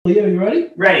Leo, you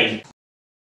ready? Ready.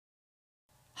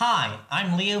 Hi,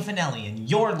 I'm Leo Finelli, and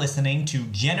you're listening to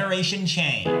Generation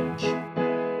Change.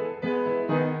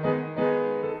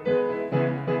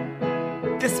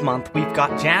 This month, we've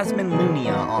got Jasmine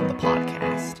Lunia on the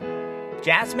podcast.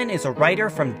 Jasmine is a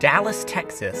writer from Dallas,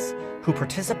 Texas, who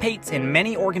participates in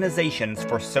many organizations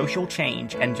for social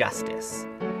change and justice.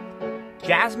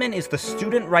 Jasmine is the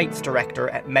Student Rights Director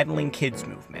at Meddling Kids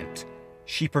Movement.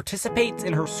 She participates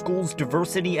in her school's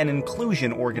diversity and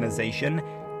inclusion organization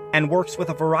and works with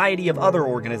a variety of other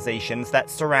organizations that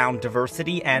surround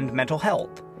diversity and mental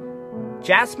health.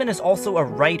 Jasmine is also a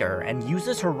writer and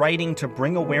uses her writing to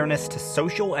bring awareness to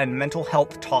social and mental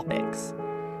health topics.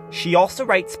 She also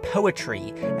writes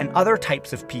poetry and other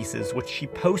types of pieces which she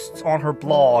posts on her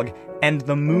blog, And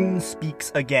the Moon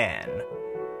Speaks Again.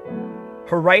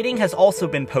 Her writing has also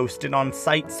been posted on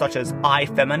sites such as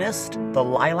iFeminist, the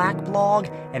Lilac blog,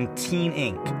 and Teen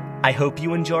Inc. I hope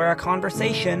you enjoy our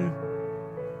conversation.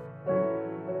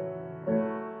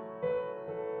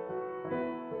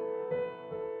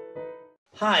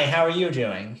 Hi, how are you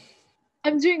doing?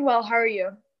 I'm doing well. How are you?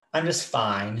 I'm just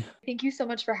fine. Thank you so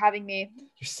much for having me.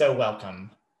 You're so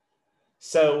welcome.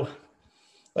 So,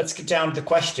 let's get down to the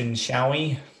questions, shall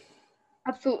we?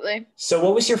 Absolutely. So,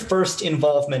 what was your first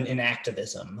involvement in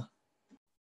activism?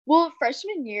 Well,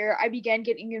 freshman year, I began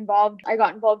getting involved. I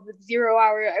got involved with 0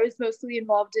 Hour. I was mostly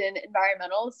involved in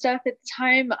environmental stuff at the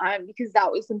time because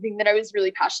that was something that I was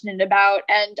really passionate about.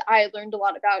 And I learned a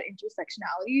lot about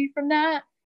intersectionality from that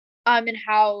and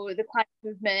how the climate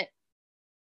movement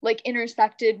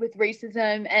intersected with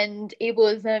racism and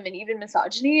ableism and even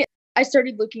misogyny. I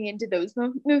started looking into those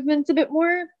movements a bit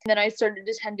more. And then I started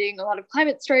attending a lot of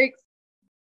climate strikes.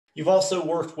 You've also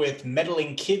worked with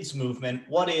Meddling Kids Movement.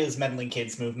 What is Meddling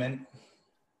Kids Movement?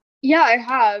 Yeah, I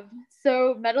have.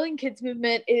 So Meddling Kids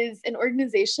Movement is an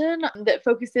organization that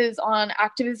focuses on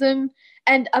activism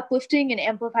and uplifting and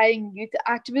amplifying youth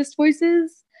activist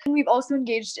voices. And we've also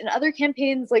engaged in other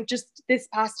campaigns, like just this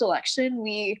past election,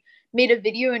 we made a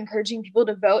video encouraging people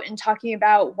to vote and talking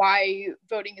about why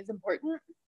voting is important.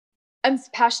 I'm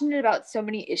passionate about so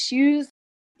many issues.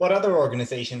 What other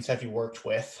organizations have you worked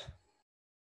with?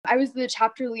 I was the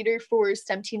chapter leader for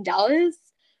STEM Team Dallas,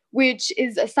 which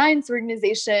is a science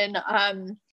organization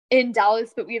in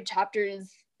Dallas, but we have chapters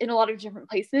in a lot of different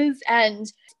places.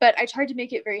 But I tried to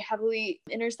make it very heavily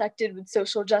intersected with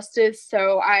social justice.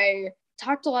 So I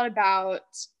talked a lot about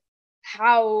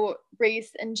how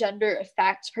race and gender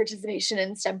affect participation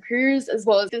in STEM careers, as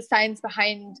well as the science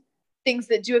behind things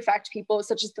that do affect people,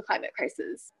 such as the climate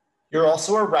crisis. You're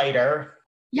also a writer.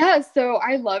 Yeah, so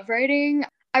I love writing.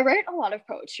 I write a lot of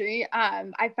poetry.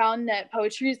 I found that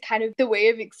poetry is kind of the way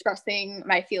of expressing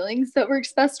my feelings that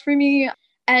works best for me.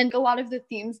 And a lot of the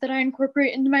themes that I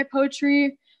incorporate into my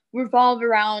poetry revolve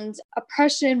around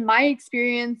oppression, my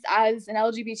experience as an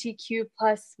LGBTQ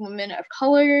plus woman of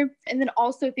color, and then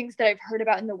also things that I've heard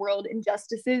about in the world,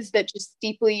 injustices that just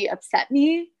deeply upset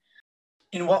me.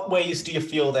 In what ways do you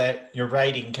feel that your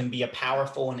writing can be a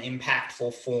powerful and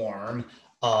impactful form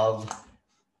of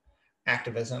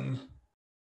activism?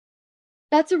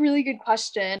 That's a really good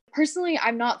question. Personally,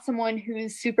 I'm not someone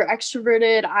who's super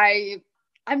extroverted.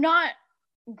 I'm not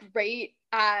great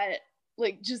at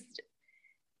just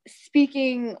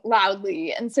speaking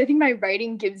loudly. And so I think my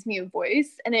writing gives me a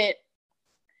voice, and it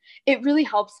really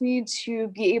helps me to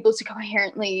be able to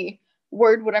coherently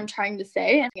word what I'm trying to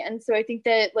say. And so I think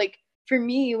that for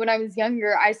me, when I was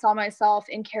younger, I saw myself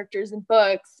in characters in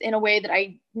books in a way that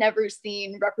I never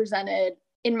seen represented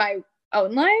in my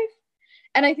own life.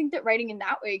 And I think that writing in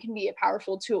that way can be a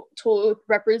powerful tool with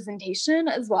representation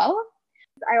as well.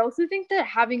 I also think that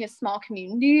having a small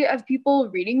community of people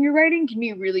reading your writing can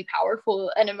be really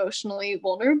powerful and emotionally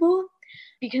vulnerable,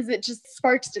 because it just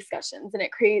sparks discussions and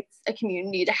it creates a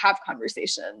community to have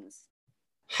conversations.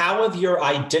 How have your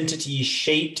identities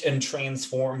shaped and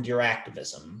transformed your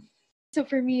activism? So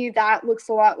for me, that looks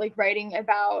a lot like writing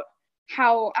about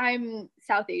how I'm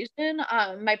South Asian.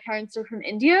 My parents are from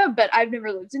India, but I've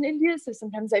never lived in India. So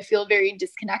sometimes I feel very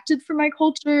disconnected from my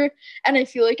culture. And I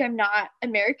feel like I'm not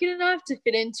American enough to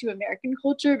fit into American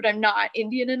culture, but I'm not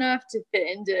Indian enough to fit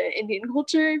into Indian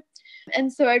culture.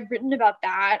 And so I've written about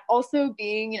that. Also,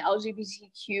 being an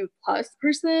LGBTQ plus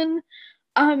person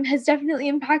has definitely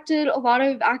impacted a lot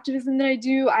of activism that I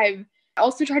do. I've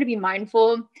also tried to be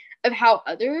mindful of how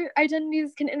other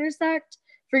identities can intersect.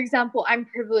 For example, I'm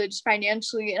privileged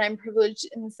financially, and I'm privileged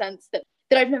in the sense that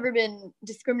I've never been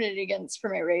discriminated against for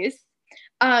my race.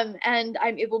 And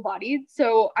I'm able-bodied.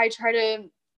 So I try to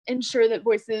ensure that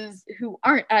voices who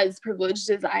aren't as privileged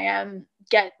as I am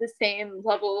get the same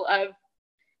level of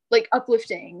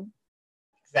uplifting.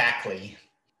 Exactly.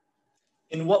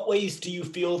 In what ways do you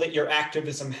feel that your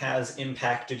activism has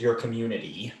impacted your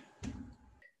community?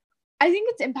 I think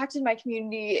it's impacted my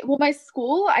community. Well, my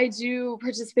school, I do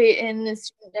participate in the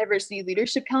Student Diversity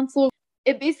Leadership Council.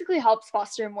 It basically helps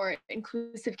foster a more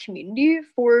inclusive community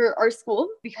for our school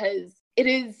because it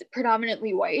is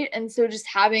predominantly white. And so just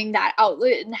having that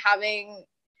outlet and having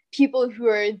people who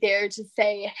are there to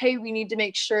say, hey, we need to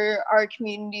make sure our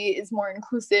community is more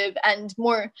inclusive and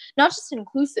more, not just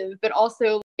inclusive, but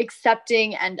also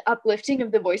accepting and uplifting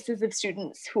of the voices of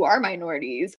students who are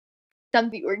minorities. Some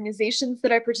of the organizations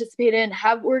that I participate in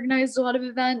have organized a lot of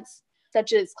events,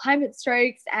 such as climate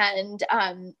strikes and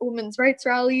women's rights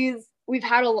rallies. We've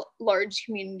had a large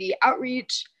community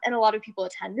outreach and a lot of people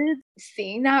attended.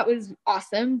 Seeing that was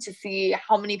awesome to see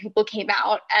how many people came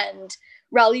out and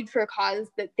rallied for a cause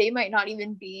that they might not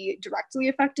even be directly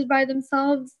affected by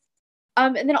themselves.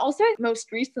 And then also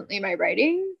most recently, my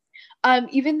writing,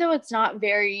 even though it's not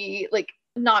very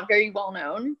well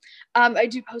known, I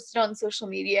do post it on social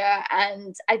media,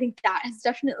 and I think that has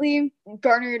definitely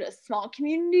garnered a small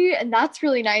community, and that's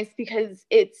really nice because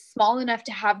it's small enough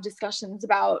to have discussions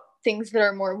about things that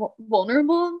are more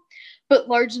vulnerable, but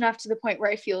large enough to the point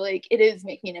where I feel like it is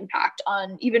making an impact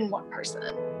on even one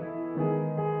person.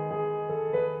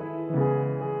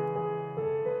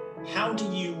 How do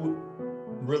you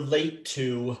relate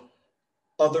to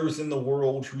others in the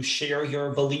world who share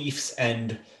your beliefs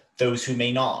and those who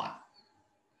may not?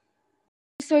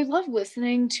 So I love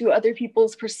listening to other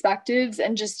people's perspectives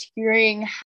and just hearing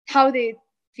how they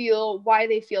feel, why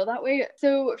they feel that way.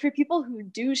 So for people who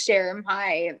do share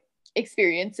my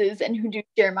experiences and who do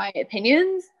share my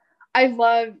opinions, I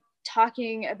love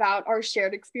talking about our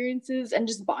shared experiences and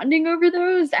just bonding over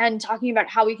those and talking about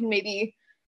how we can maybe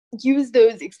use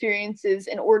those experiences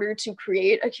in order to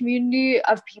create a community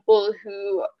of people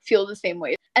who feel the same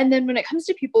way. And then when it comes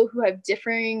to people who have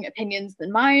differing opinions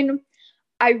than mine,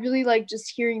 I really like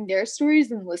just hearing their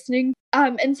stories and listening.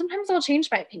 And sometimes I'll change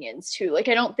my opinions too. Like,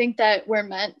 I don't think that we're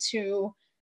meant to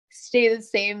stay the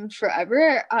same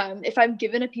forever. If I'm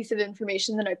given a piece of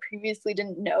information that I previously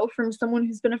didn't know from someone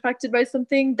who's been affected by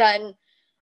something, then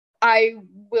I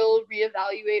will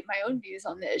reevaluate my own views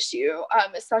on the issue,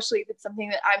 especially if it's something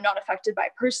that I'm not affected by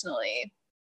personally.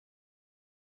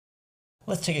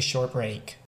 Let's take a short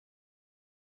break.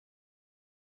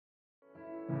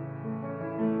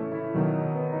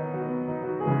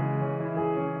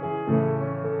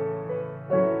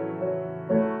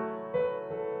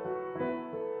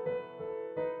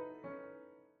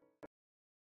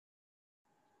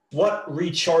 What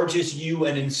recharges you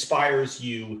and inspires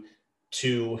you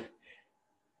to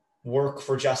work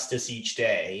for justice each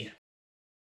day?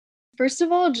 First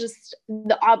of all, just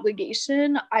the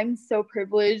obligation. I'm so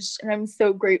privileged and I'm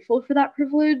so grateful for that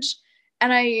privilege.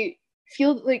 And I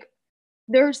feel like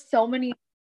there are so many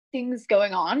things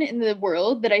going on in the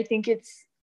world that I think it's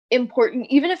important,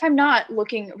 even if I'm not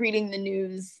reading the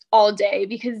news all day,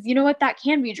 because you know what, that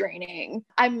can be draining.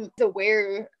 I'm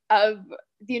aware of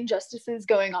the injustices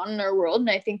going on in our world, and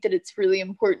I think that it's really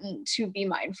important to be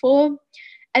mindful,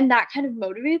 and that kind of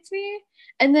motivates me.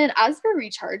 And then as for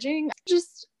recharging,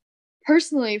 just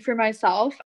personally for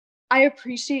myself, I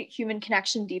appreciate human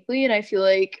connection deeply, and I feel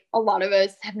like a lot of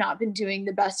us have not been doing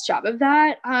the best job of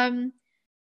that.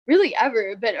 Really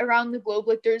ever, but around the globe,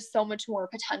 like, there's so much more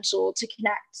potential to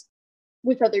connect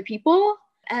with other people,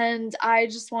 and I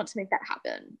just want to make that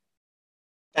happen.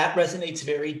 That resonates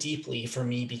very deeply for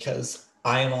me because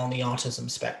I am on the autism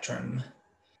spectrum.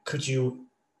 Could you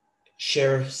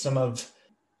share some of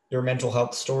your mental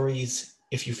health stories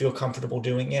if you feel comfortable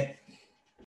doing it?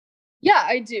 Yeah,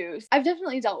 I do. I've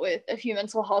definitely dealt with a few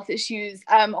mental health issues.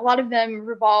 A lot of them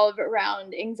revolve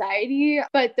around anxiety,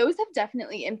 but those have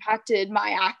definitely impacted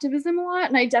my activism a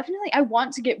lot. And I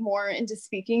want to get more into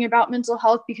speaking about mental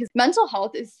health because mental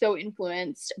health is so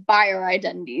influenced by our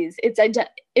identities.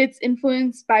 It's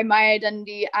influenced by my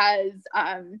identity as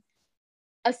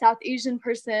a South Asian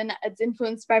person. It's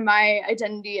influenced by my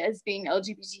identity as being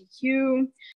LGBTQ.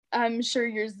 I'm sure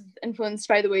yours is influenced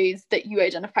by the ways that you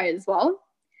identify as well.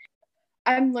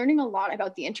 I'm learning a lot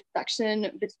about the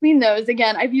intersection between those.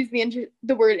 Again, I've used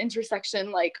the word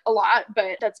intersection like a lot,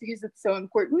 but that's because it's so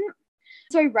important.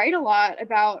 So I write a lot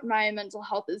about my mental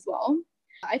health as well.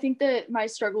 I think that my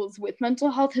struggles with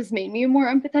mental health has made me a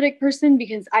more empathetic person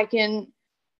because I can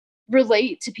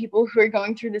relate to people who are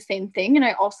going through the same thing. And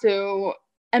I also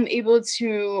am able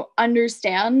to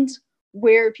understand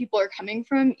where people are coming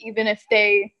from, even if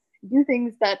they do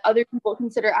things that other people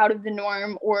consider out of the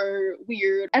norm or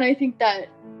weird. And I think that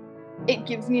it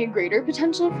gives me a greater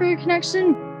potential for a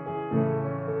connection.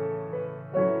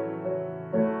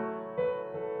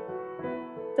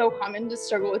 so common to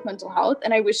struggle with mental health,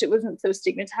 and I wish it wasn't so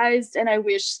stigmatized, and I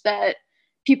wish that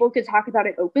people could talk about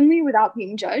it openly without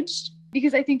being judged,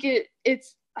 because I think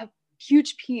it's a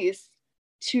huge piece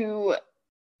to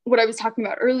what I was talking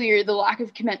about earlier, the lack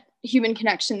of human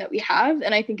connection that we have,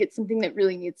 and I think it's something that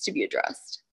really needs to be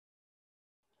addressed.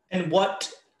 And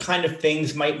what kind of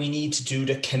things might we need to do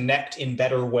to connect in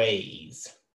better ways?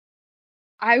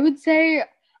 I would say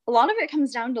a lot of it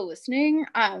comes down to listening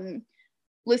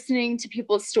to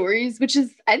people's stories, which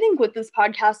is, I think, what this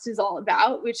podcast is all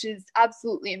about, which is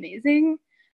absolutely amazing.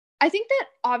 I think that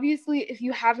obviously if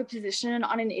you have a position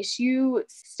on an issue,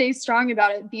 stay strong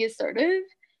about it, be assertive,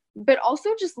 but also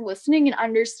just listening and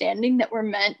understanding that we're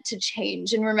meant to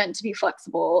change and we're meant to be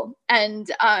flexible. And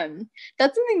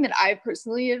that's something that I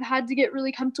personally have had to get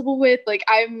really comfortable with. Like,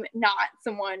 I'm not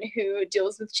someone who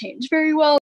deals with change very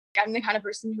well. I'm the kind of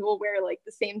person who will wear like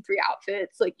the same 3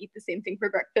 outfits, like eat the same thing for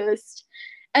breakfast.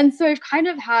 And so I've kind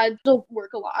of had to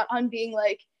work a lot on being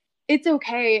like, it's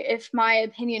okay if my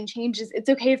opinion changes. It's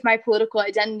okay if my political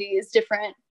identity is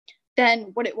different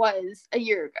than what it was a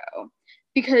year ago,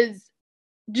 because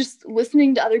just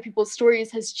listening to other people's stories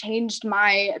has changed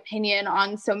my opinion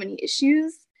on so many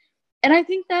issues. And I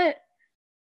think that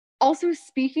also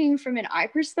speaking from an I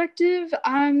perspective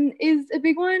is a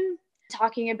big one.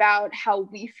 Talking about how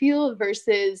we feel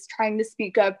versus trying to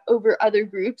speak up over other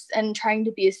groups and trying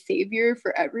to be a savior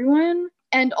for everyone.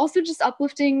 And also just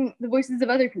uplifting the voices of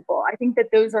other people. I think that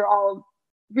those are all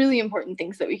really important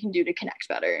things that we can do to connect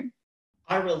better.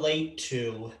 I relate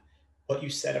to what you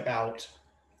said about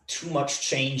too much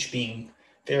change being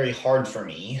very hard for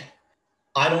me.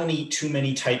 I don't eat too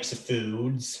many types of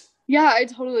foods. Yeah, I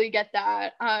totally get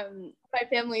that. My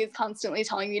family is constantly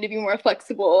telling me to be more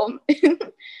flexible.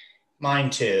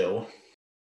 Mine too.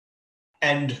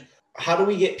 And how do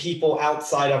we get people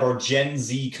outside of our Gen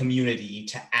Z community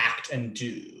to act and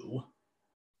do?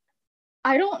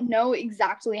 I don't know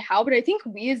exactly how, but I think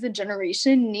we as a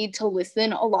generation need to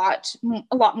listen a lot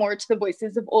more to the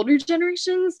voices of older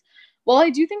generations. While I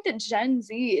do think that Gen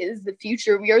Z is the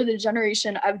future, we are the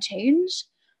generation of change.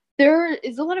 There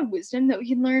is a lot of wisdom that we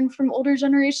can learn from older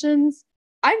generations.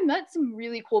 I've met some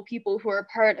really cool people who are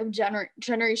part of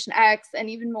Generation X and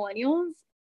even millennials,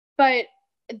 but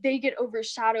they get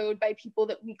overshadowed by people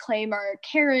that we claim are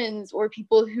Karens or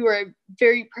people who are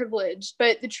very privileged.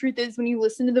 But the truth is, when you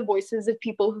listen to the voices of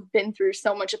people who've been through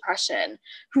so much oppression,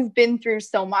 who've been through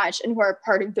so much, and who are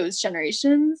part of those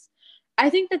generations,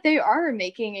 I think that they are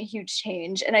making a huge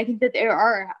change. And I think that they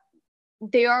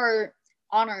are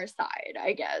on our side,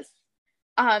 I guess.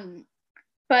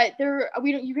 But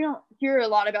you don't hear a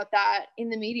lot about that in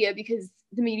the media, because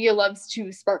the media loves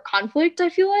to spark conflict, I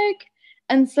feel like.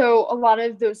 And so a lot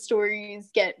of those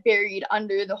stories get buried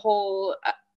under the whole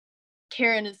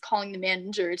Karen is calling the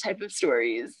manager type of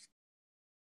stories.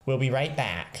 We'll be right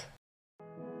back.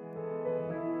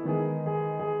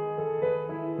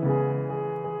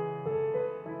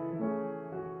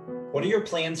 What are your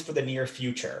plans for the near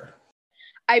future?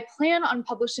 I plan on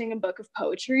publishing a book of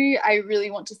poetry. I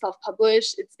really want to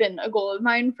self-publish. It's been a goal of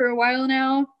mine for a while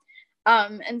now.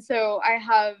 And so I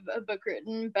have a book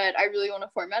written, but I really want to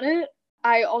format it.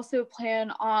 I also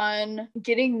plan on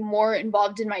getting more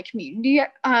involved in my community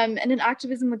and in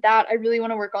activism with that. I really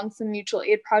want to work on some mutual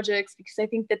aid projects, because I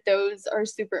think that those are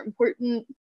super important.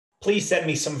 Please send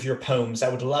me some of your poems. I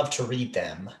would love to read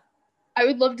them. I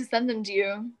would love to send them to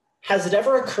you. Has it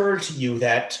ever occurred to you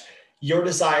that your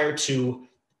desire to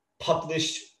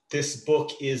publish this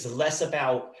book is less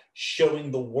about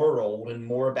showing the world and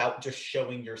more about just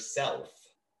showing yourself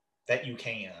that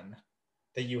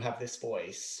you have this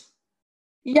voice?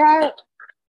 Yeah,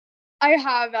 I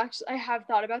have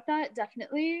thought about that,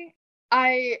 definitely.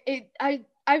 I've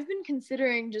been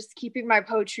considering just keeping my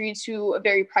poetry to a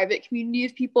very private community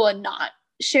of people and not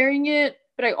sharing it,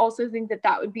 but I also think that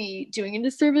that would be doing a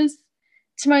disservice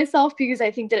to myself, because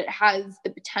I think that it has the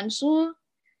potential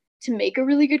to make a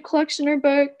really good collection or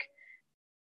book.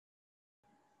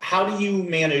 How do you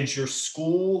manage your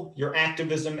school, your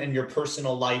activism, and your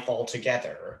personal life all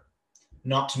together?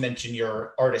 Not to mention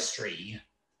your artistry.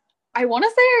 I want to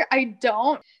say I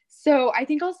don't. So I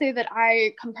think I'll say that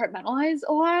I compartmentalize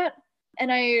a lot,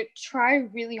 and I try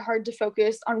really hard to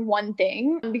focus on one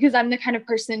thing, because I'm the kind of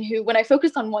person who, when I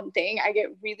focus on one thing, I get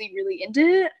really, really into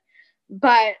it.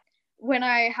 But when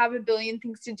I have a billion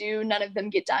things to do, none of them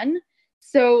get done.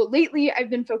 So lately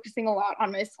I've been focusing a lot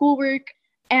on my schoolwork,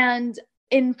 and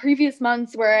in previous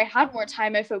months where I had more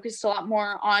time, I focused a lot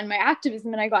more on my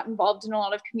activism, and I got involved in a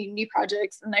lot of community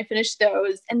projects, and I finished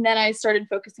those. And then I started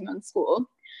focusing on school.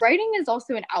 Writing is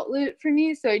also an outlet for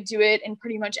me, so I do it in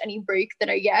pretty much any break that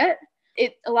I get.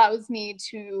 it allows me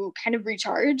to kind of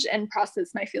recharge and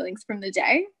process my feelings from the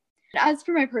day. As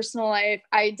for my personal life,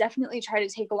 I definitely try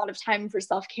to take a lot of time for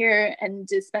self-care and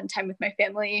to spend time with my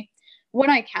family when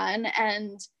I can.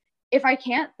 And if I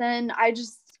can't, then I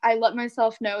let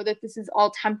myself know that this is all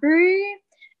temporary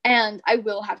and I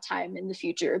will have time in the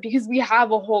future, because we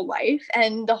have a whole life,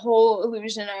 and the whole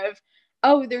illusion of,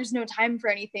 oh, there's no time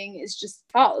for anything is just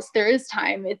false. There is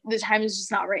time. The time is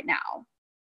just not right now.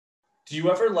 Do you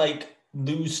ever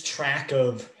lose track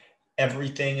of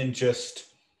everything and just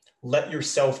let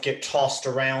yourself get tossed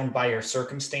around by your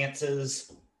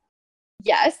circumstances?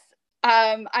 Yes.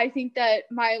 I think that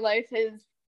my life is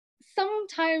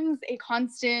sometimes a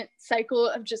constant cycle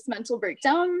of just mental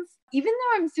breakdowns. Even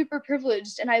though I'm super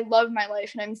privileged and I love my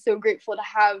life and I'm so grateful to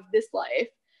have this life,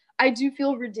 I do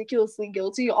feel ridiculously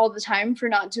guilty all the time for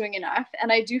not doing enough.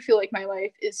 And I do feel like my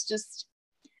life is just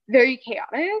very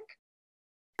chaotic.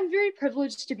 I'm very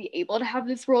privileged to be able to have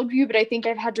this worldview, but I think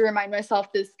I've had to remind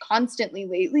myself this constantly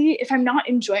lately. If I'm not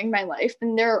enjoying my life,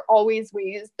 then there are always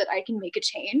ways that I can make a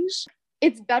change.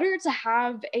 It's better to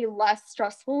have a less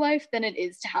stressful life than it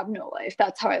is to have no life.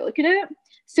 That's how I look at it.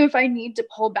 So if I need to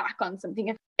pull back on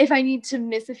something, if I need to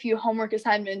miss a few homework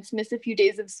assignments, miss a few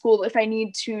days of school, if I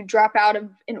need to drop out of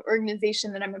an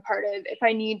organization that I'm a part of, if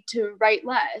I need to write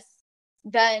less,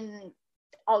 then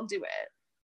I'll do it.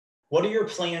 What are your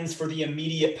plans for the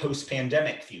immediate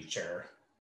post-pandemic future?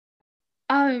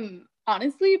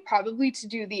 Honestly, probably to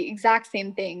do the exact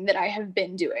same thing that I have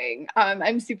been doing.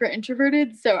 I'm super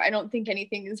introverted, so I don't think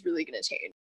anything is really going to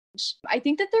change. I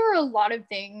think that there are a lot of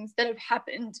things that have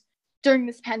happened during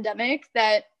this pandemic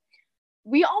that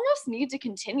we almost need to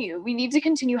continue. We need to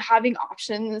continue having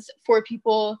options for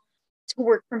people to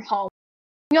work from home.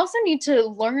 We also need to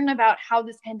learn about how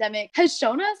this pandemic has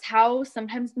shown us how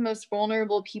sometimes the most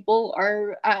vulnerable people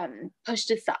are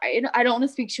pushed aside. I don't want to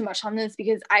speak too much on this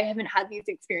because I haven't had these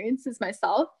experiences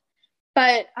myself,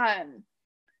 but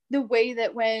the way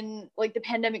that when the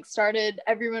pandemic started,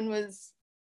 everyone was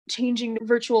changing to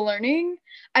virtual learning.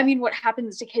 I mean, what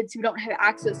happens to kids who don't have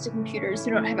access to computers,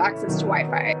 who don't have access to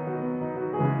Wi-Fi?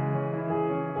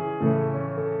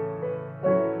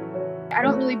 I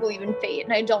don't really believe in fate,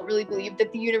 and I don't really believe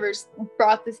that the universe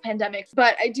brought this pandemic,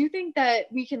 but I do think that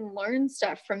we can learn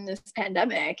stuff from this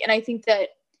pandemic. And I think that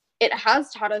it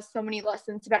has taught us so many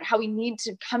lessons about how we need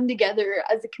to come together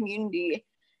as a community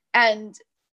and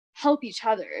help each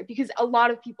other, because a lot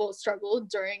of people struggled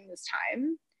during this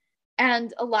time,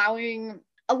 and allowing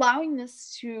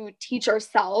this to teach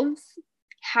ourselves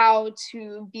how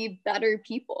to be better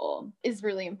people is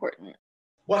really important.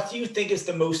 What do you think is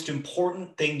the most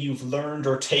important thing you've learned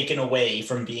or taken away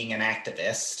from being an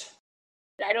activist?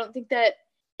 I don't think that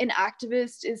an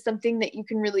activist is something that you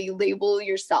can really label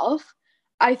yourself.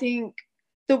 I think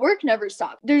the work never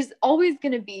stops. There's always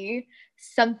going to be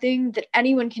something that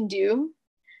anyone can do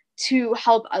to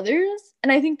help others.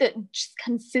 And I think that just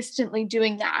consistently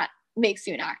doing that makes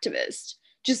you an activist.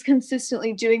 Just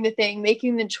consistently doing the thing,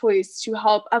 making the choice to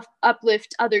help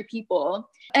uplift other people.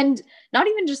 And not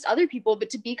even just other people, but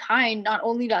to be kind, not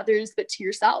only to others, but to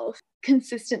yourself.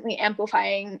 Consistently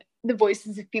amplifying the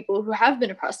voices of people who have been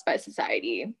oppressed by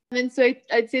society. And so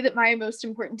I'd say that my most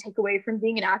important takeaway from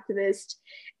being an activist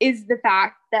is the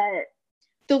fact that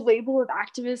the label of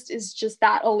activist is just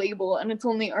that, a label, and it's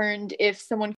only earned if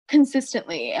someone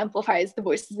consistently amplifies the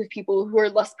voices of people who are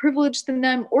less privileged than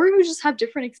them or who just have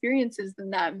different experiences than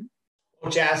them.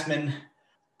 Well, Jasmine,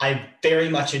 I very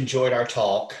much enjoyed our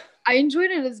talk. I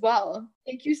enjoyed it as well.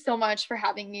 Thank you so much for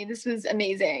having me. This was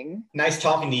amazing. Nice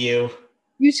talking to you.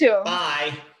 You too.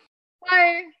 Bye.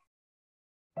 Bye.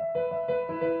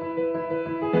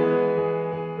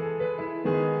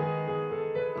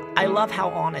 I love how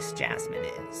honest Jasmine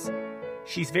is.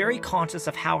 She's very conscious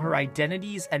of how her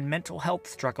identities and mental health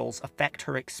struggles affect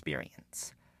her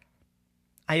experience.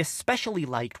 I especially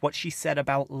liked what she said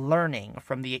about learning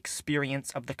from the experience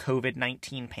of the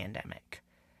COVID-19 pandemic.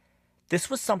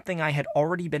 This was something I had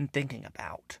already been thinking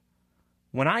about.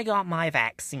 When I got my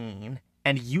vaccine,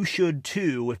 and you should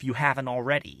too if you haven't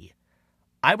already,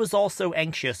 I was also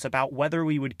anxious about whether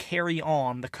we would carry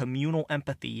on the communal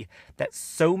empathy that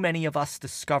so many of us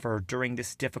discovered during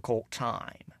this difficult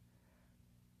time.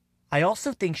 I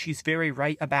also think she's very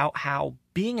right about how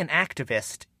being an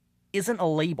activist isn't a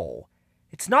label.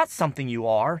 It's not something you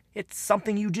are, it's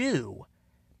something you do.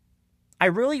 I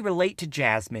really relate to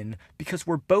Jasmine because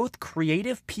we're both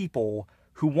creative people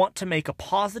who want to make a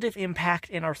positive impact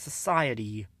in our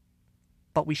society,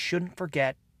 but we shouldn't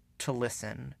forget to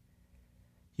listen.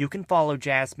 You can follow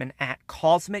Jasmine at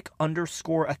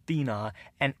cosmic_Athena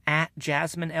and at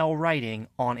Jasmine L. Writing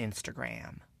on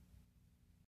Instagram.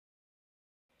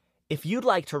 If you'd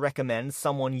like to recommend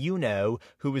someone you know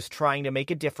who is trying to make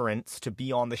a difference to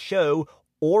be on the show,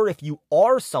 or if you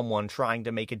are someone trying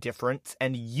to make a difference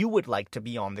and you would like to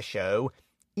be on the show,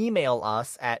 email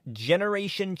us at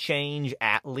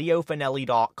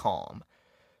generationchange@leofinelli.com.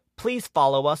 Please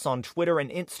follow us on Twitter and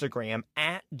Instagram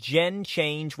at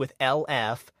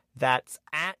GenChangeWithLF. That's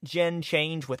at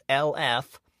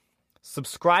GenChangeWithLF.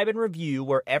 Subscribe and review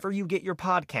wherever you get your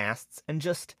podcasts, and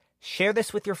just share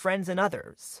this with your friends and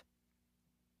others.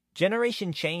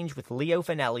 Generation Change with Leo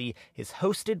Finelli is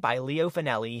hosted by Leo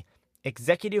Finelli,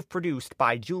 executive produced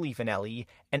by Julie Finelli,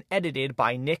 and edited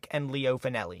by Nick and Leo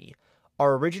Finelli.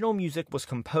 Our original music was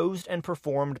composed and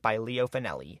performed by Leo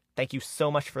Finelli. Thank you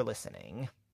so much for listening.